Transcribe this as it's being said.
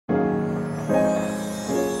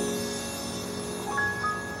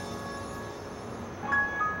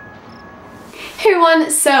Hey everyone,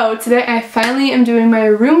 so today I finally am doing my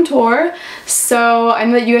room tour. So I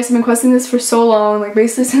know that you guys have been requesting this for so long, like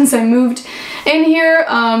basically since I moved in here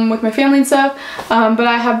with my family and stuff, but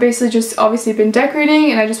I have basically just obviously been decorating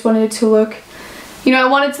and I just wanted it to look, you know, I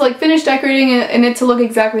wanted to like finish decorating and it to look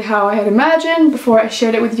exactly how I had imagined before I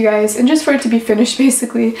shared it with you guys and just for it to be finished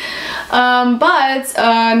basically. But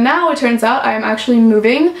now it turns out I am actually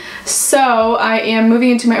moving. So I am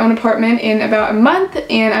moving into my own apartment in about a month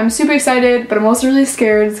and I'm super excited, but I'm also really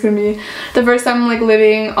scared. It's gonna be the first time I'm like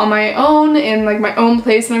living on my own in like my own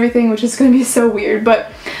place and everything, which is gonna be so weird,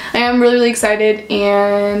 but I am really excited.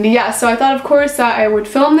 And yeah, so I thought of course that I would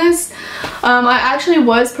film this. I actually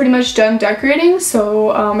was pretty much done decorating,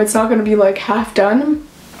 so it's not gonna be like half done.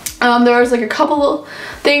 There was like a couple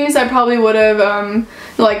things I probably would have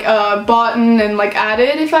bought and like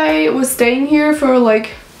added if I was staying here for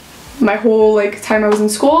like my whole like time I was in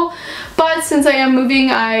school, but since I am moving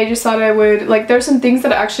I just thought I would, like, there's some things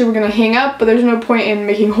that actually were gonna hang up, but there's no point in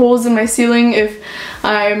making holes in my ceiling if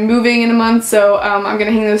I'm moving in a month, so I'm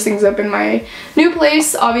gonna hang those things up in my new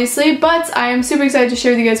place obviously. But I am super excited to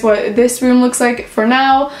share with you guys what this room looks like for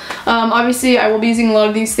now. Obviously I will be using a lot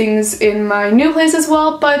of these things in my new place as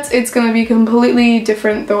well, but it's gonna be completely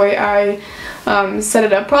different the way I set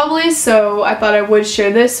it up probably, so I thought I would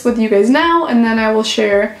share this with you guys now, and then I will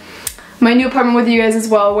share my new apartment with you guys as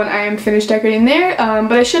well when I am finished decorating there.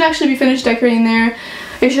 But I should actually be finished decorating there.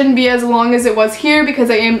 It shouldn't be as long as it was here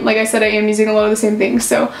because I am, like I said, I am using a lot of the same things,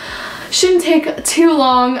 so shouldn't take too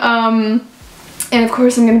long. And of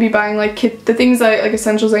course I'm going to be buying like the things like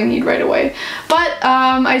essentials I need right away. But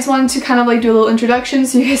I just wanted to kind of like do a little introduction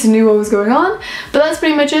so you guys knew what was going on. But that's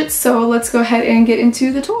pretty much it, so let's go ahead and get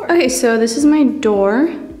into the tour. Okay, so this is my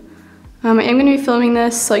door. I am going to be filming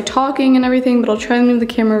this like talking and everything, but I'll try to move the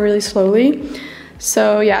camera really slowly.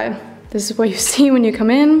 So yeah, this is what you see when you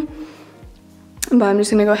come in. But I'm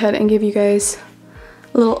just going to go ahead and give you guys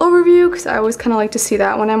a little overview because I always kind of like to see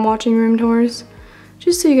that when I'm watching room tours,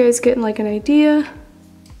 just so you guys get like an idea.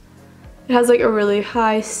 It has like a really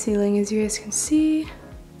high ceiling, as you guys can see.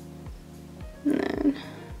 And then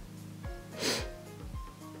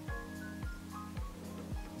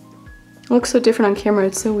it looks so different on camera,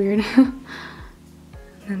 it's so weird. And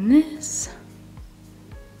then this.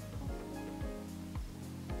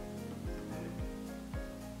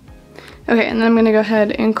 Okay, and then I'm gonna go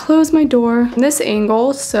ahead and close my door from this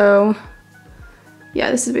angle, so yeah,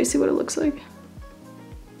 this is basically what it looks like.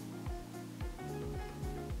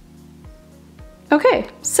 Okay,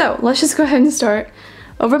 so let's just go ahead and start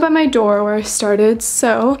over by my door where I started.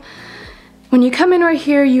 So when you come in right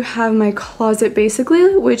here, you have my closet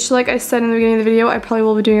basically, which like I said in the beginning of the video, I probably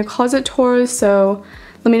will be doing a closet tour, so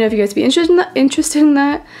let me know if you guys be interested in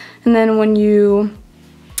that. And then when you,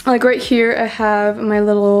 like right here, I have my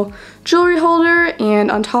little jewelry holder,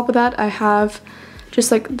 and on top of that I have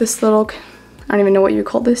just like this little, I don't even know what you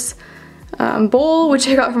call this, bowl, which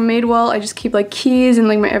I got from Madewell. I just keep like keys and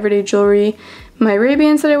like my everyday jewelry, my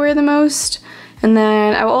Ray-Bans that I wear the most. And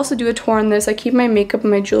then I will also do a tour on this. I keep my makeup and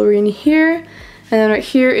my jewelry in here. And then right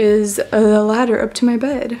here is the ladder up to my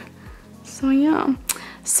bed. So yeah.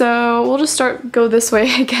 So we'll just go this way,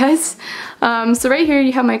 I guess. So right here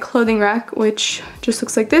you have my clothing rack, which just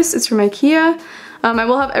looks like this. It's from Ikea. I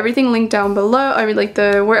will have everything linked down below. I mean like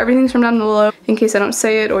where everything's from down below in case I don't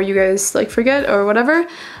say it or you guys like forget or whatever.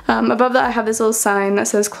 Above that I have this little sign that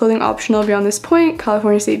says clothing optional beyond this point,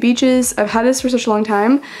 California State Beaches. I've had this for such a long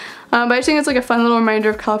time. But I just think it's like a fun little reminder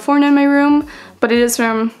of California in my room, but it is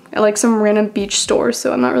from like some random beach store,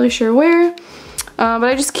 so I'm not really sure where. But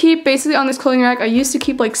I just keep basically on this clothing rack. I used to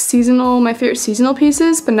keep like my favorite seasonal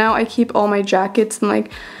pieces, but now I keep all my jackets and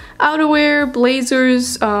like outerwear,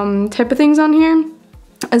 blazers, type of things on here,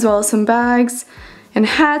 as well as some bags and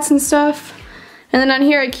hats and stuff. And then on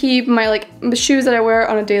here I keep my the shoes that I wear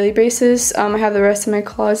on a daily basis. I have the rest of my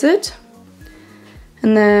closet,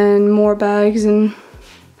 and then more bags and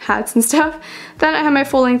hats and stuff. Then I have my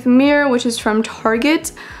full-length mirror, which is from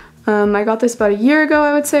Target. I got this about a year ago,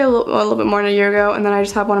 I would say, a little bit more than a year ago. And then I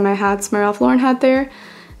just have one of my hats, my Ralph Lauren hat there,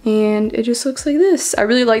 and it just looks like this. I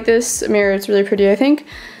really like this mirror, it's really pretty, I think.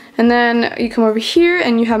 And then you come over here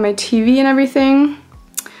and you have my TV and everything.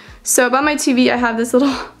 So about my TV, I have this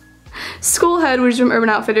little skull head, which is from Urban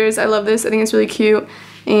Outfitters. I love this, I think it's really cute,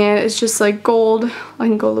 and it's just like gold. I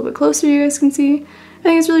can go a little bit closer, you guys can see. I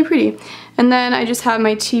think it's really pretty. And then I just have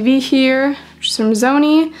my TV here, which is from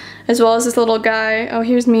Sony, as well as this little guy. Oh,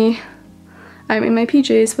 here's me. I'm in my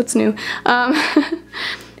PJs, what's new?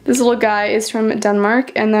 This little guy is from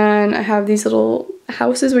Denmark, and then I have these little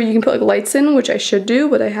houses where you can put like lights in, which I should do,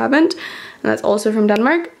 but I haven't. And that's also from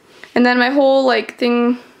Denmark. And then my whole like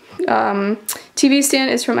thing TV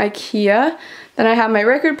stand is from Ikea. Then I have my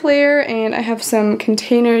record player, and I have some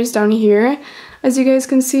containers down here, as you guys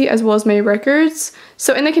can see, as well as my records.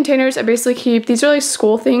 So in the containers, I basically keep, these are like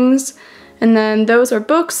school things, and then those are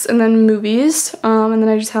books, and then movies, and then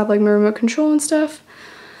I just have like my remote control and stuff.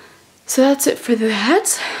 So that's it for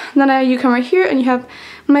that. And then you come right here, and you have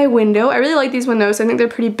my window. I really like these windows. I think they're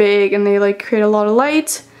pretty big, and they like create a lot of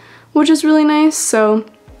light, which is really nice. So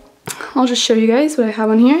I'll just show you guys what I have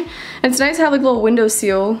on here. And it's nice to have like a little window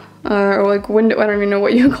seal, or like window, I don't even know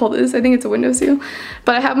what you call this. I think it's a window seal.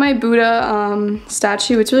 But I have my Buddha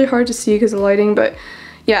statue. It's really hard to see because of the lighting, but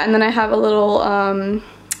yeah. And then I have a little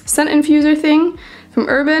scent infuser thing from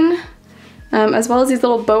Urban, as well as these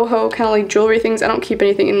little boho kind of like jewelry things. I don't keep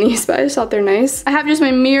anything in these, but I just thought they're nice. I have just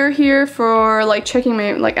my mirror here for like checking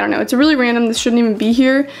my, like, I don't know, it's really random. This shouldn't even be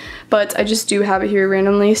here, but I just do have it here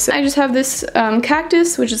randomly. So I just have this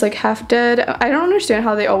cactus, which is like half dead. I don't understand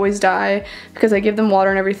how they always die because I give them water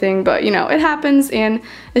and everything, but you know, it happens, and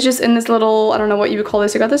it's just in this little, I don't know what you would call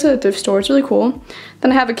this. I got this at a thrift store. It's really cool.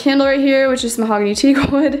 Then I have a candle right here, which is mahogany teak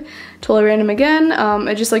wood. Totally random again.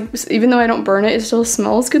 It just like, even though I don't burn it, it still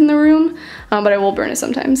smells good in the room, but I will burn it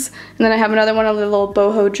sometimes. And then I have another one of the little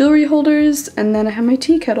boho jewelry holders, and then I have my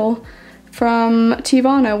tea kettle from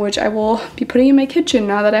Teavana, which I will be putting in my kitchen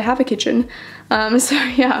now that I have a kitchen. So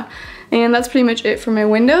yeah, and that's pretty much it for my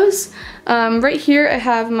windows. Right here I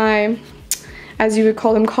have my, as you would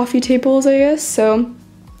call them, coffee tables, I guess. So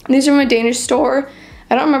these are from a Danish store.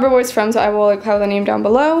 I don't remember where it's from, so I will like have the name down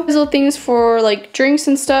below. These little things for like drinks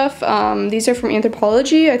and stuff. These are from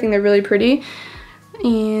Anthropology. I think they're really pretty.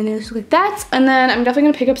 And they just look like that. And then I'm definitely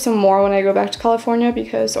gonna pick up some more when I go back to California,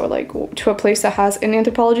 because, or like to a place that has an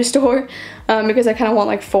Anthropology store, because I kind of want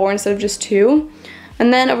like 4 instead of just 2.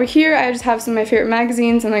 And then over here I just have some of my favorite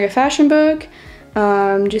magazines and like a fashion book,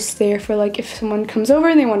 just there for like if someone comes over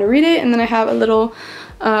and they want to read it. And then I have a little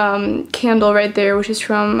candle right there, which is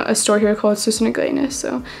from a store here called Susanne.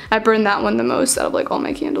 So I burn that one the most out of like all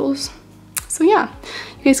my candles. So yeah,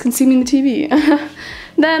 you guys can see me in the TV.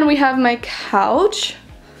 Then we have my couch.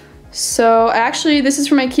 So this is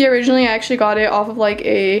from Ikea originally. I actually got it off of like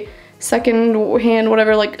a second-hand,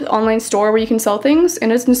 whatever, like online store where you can sell things,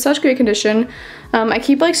 and it's in such great condition. I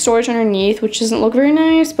keep like storage underneath, which doesn't look very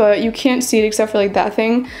nice, but you can't see it except for like that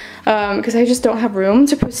thing, because I just don't have room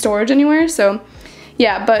to put storage anywhere. So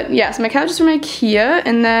yeah, but yeah, so my couch is from Ikea,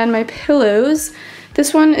 and then my pillows.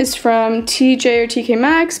 This one is from TJ or TK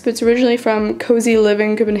Maxx, but it's originally from Cozy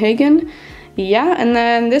Living Copenhagen. Yeah, and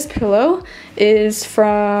then this pillow is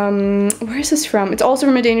from, where is this from? It's also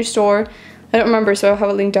from a Danish store. I don't remember, so I'll have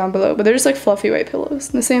a link down below, but they're just like fluffy white pillows.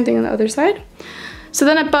 And the same thing on the other side. So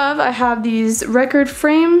then above I have these record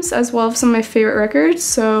frames, as well as some of my favorite records.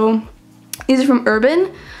 So these are from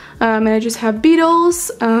Urban, and I just have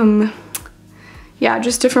Beatles, yeah,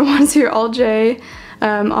 just different ones here, All J,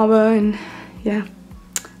 ABBA, and yeah,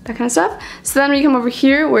 that kind of stuff. So then we come over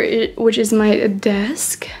here, which is my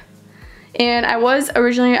desk. And I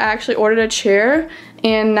actually ordered a chair,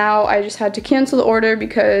 and now I just had to cancel the order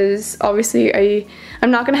because obviously I'm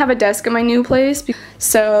not gonna have a desk at my new place.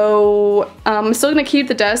 So I'm still gonna keep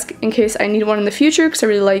the desk in case I need one in the future because I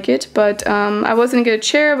really like it. But I was gonna get a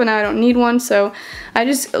chair, but now I don't need one. So I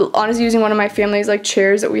just honestly using one of my family's like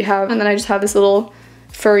chairs that we have, and then I just have this little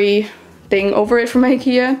furry thing over it from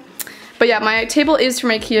Ikea. But yeah, my table is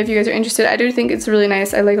from Ikea if you guys are interested. I do think it's really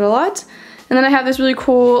nice. I like it a lot. And then I have this really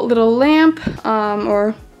cool little lamp,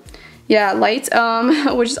 light,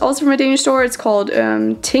 which is also from a Danish store. It's called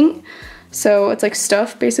Ting. So it's like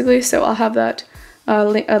stuff basically. So I'll have that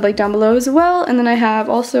like down below as well. And then I have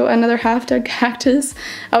also another half-dead cactus.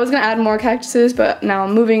 I was gonna add more cactuses, but now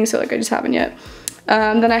I'm moving, so like I just haven't yet.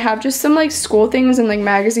 Then I have just some like school things and like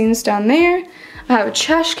magazines down there. I have a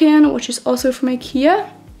trash can, which is also from Ikea.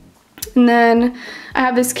 And then I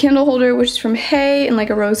have this candle holder, which is from Hey in like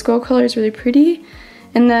a rose gold color. It's really pretty.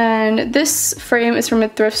 And then this frame is from a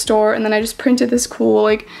thrift store, and then I just printed this cool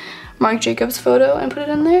like Marc Jacobs photo and put it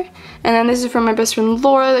in there. And then this is from my best friend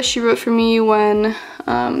Laura that she wrote for me when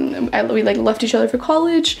we like left each other for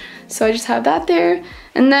college. So I just have that there.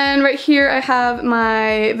 And then right here I have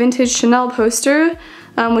my vintage Chanel poster,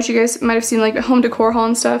 which you guys might have seen like at home decor haul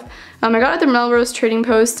and stuff. I got it at the Melrose Trading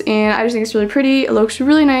Post, and I just think it's really pretty. It looks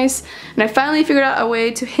really nice, and I finally figured out a way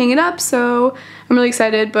to hang it up, so I'm really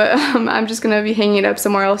excited, but I'm just gonna be hanging it up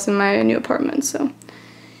somewhere else in my new apartment, so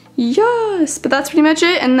yes. But that's pretty much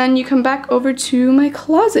it, and then you come back over to my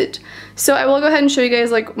closet. So I will go ahead and show you guys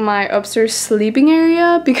like my upstairs sleeping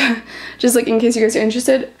area, because just like in case you guys are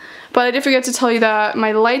interested. But I did forget to tell you that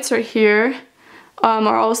my lights are here.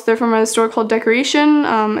 are also, they're from a store called Decoration.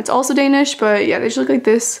 It's also Danish, but yeah, they just look like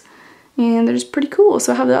this. And they're just pretty cool,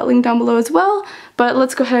 so I have that link down below as well. But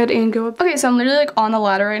let's go ahead and go up. Okay, so I'm literally like on the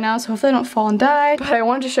ladder right now, so hopefully I don't fall and die. But I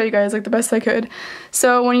wanted to show you guys like the best I could.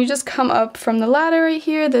 So when you just come up from the ladder right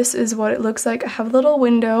here, this is what it looks like. I have a little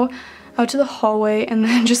window out to the hallway and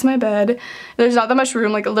then just my bed. There's not that much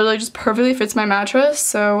room, like it literally just perfectly fits my mattress,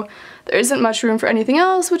 so there isn't much room for anything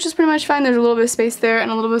else, which is pretty much fine. There's a little bit of space there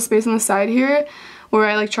and a little bit of space on the side here where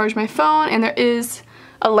I like charge my phone, and there is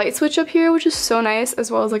a light switch up here, which is so nice,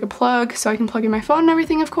 as well as like a plug so I can plug in my phone and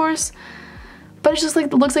everything, of course. But it's just like,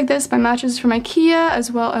 it looks like this. My mattress is from Ikea,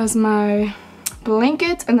 as well as my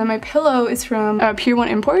blanket, and then my pillow is from Pier 1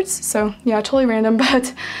 Imports. So yeah, totally random,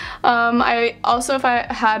 but I also, if I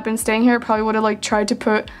had been staying here, probably would have like tried to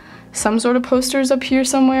put some sort of posters up here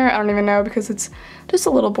somewhere. I don't even know, because it's just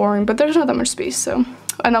a little boring, but there's not that much space. So,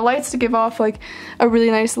 and the lights to give off like a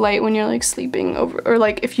really nice light when you're like sleeping over, or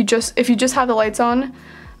like if you just have the lights on,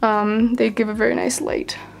 they give a very nice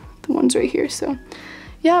light, the ones right here. So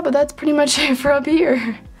yeah, but that's pretty much it for up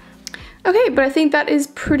here. Okay, but I think that is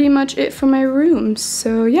pretty much it for my room.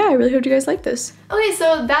 So yeah, I really hope you guys like this. Okay,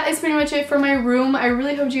 so that is pretty much it for my room. I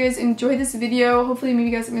really hope you guys enjoyed this video. Hopefully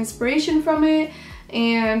maybe you guys some inspiration from it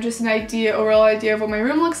and just an idea, overall idea of what my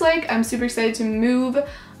room looks like. I'm super excited to move.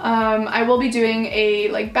 I will be doing a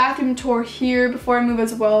like bathroom tour here before I move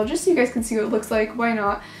as well, just so you guys can see what it looks like. Why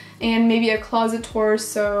not? And maybe a closet tour,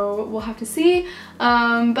 so we'll have to see.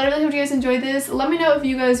 But I really hope you guys enjoyed this. Let me know if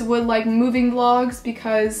you guys would like moving vlogs,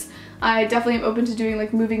 because I definitely am open to doing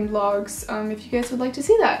like moving vlogs if you guys would like to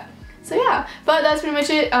see that. So yeah, but that's pretty much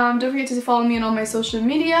it. Don't forget to follow me on all my social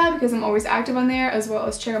media, because I'm always active on there, as well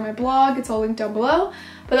as check out my blog. It's all linked down below.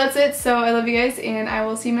 But that's it, so I love you guys, and I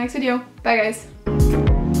will see you in my next video. Bye guys.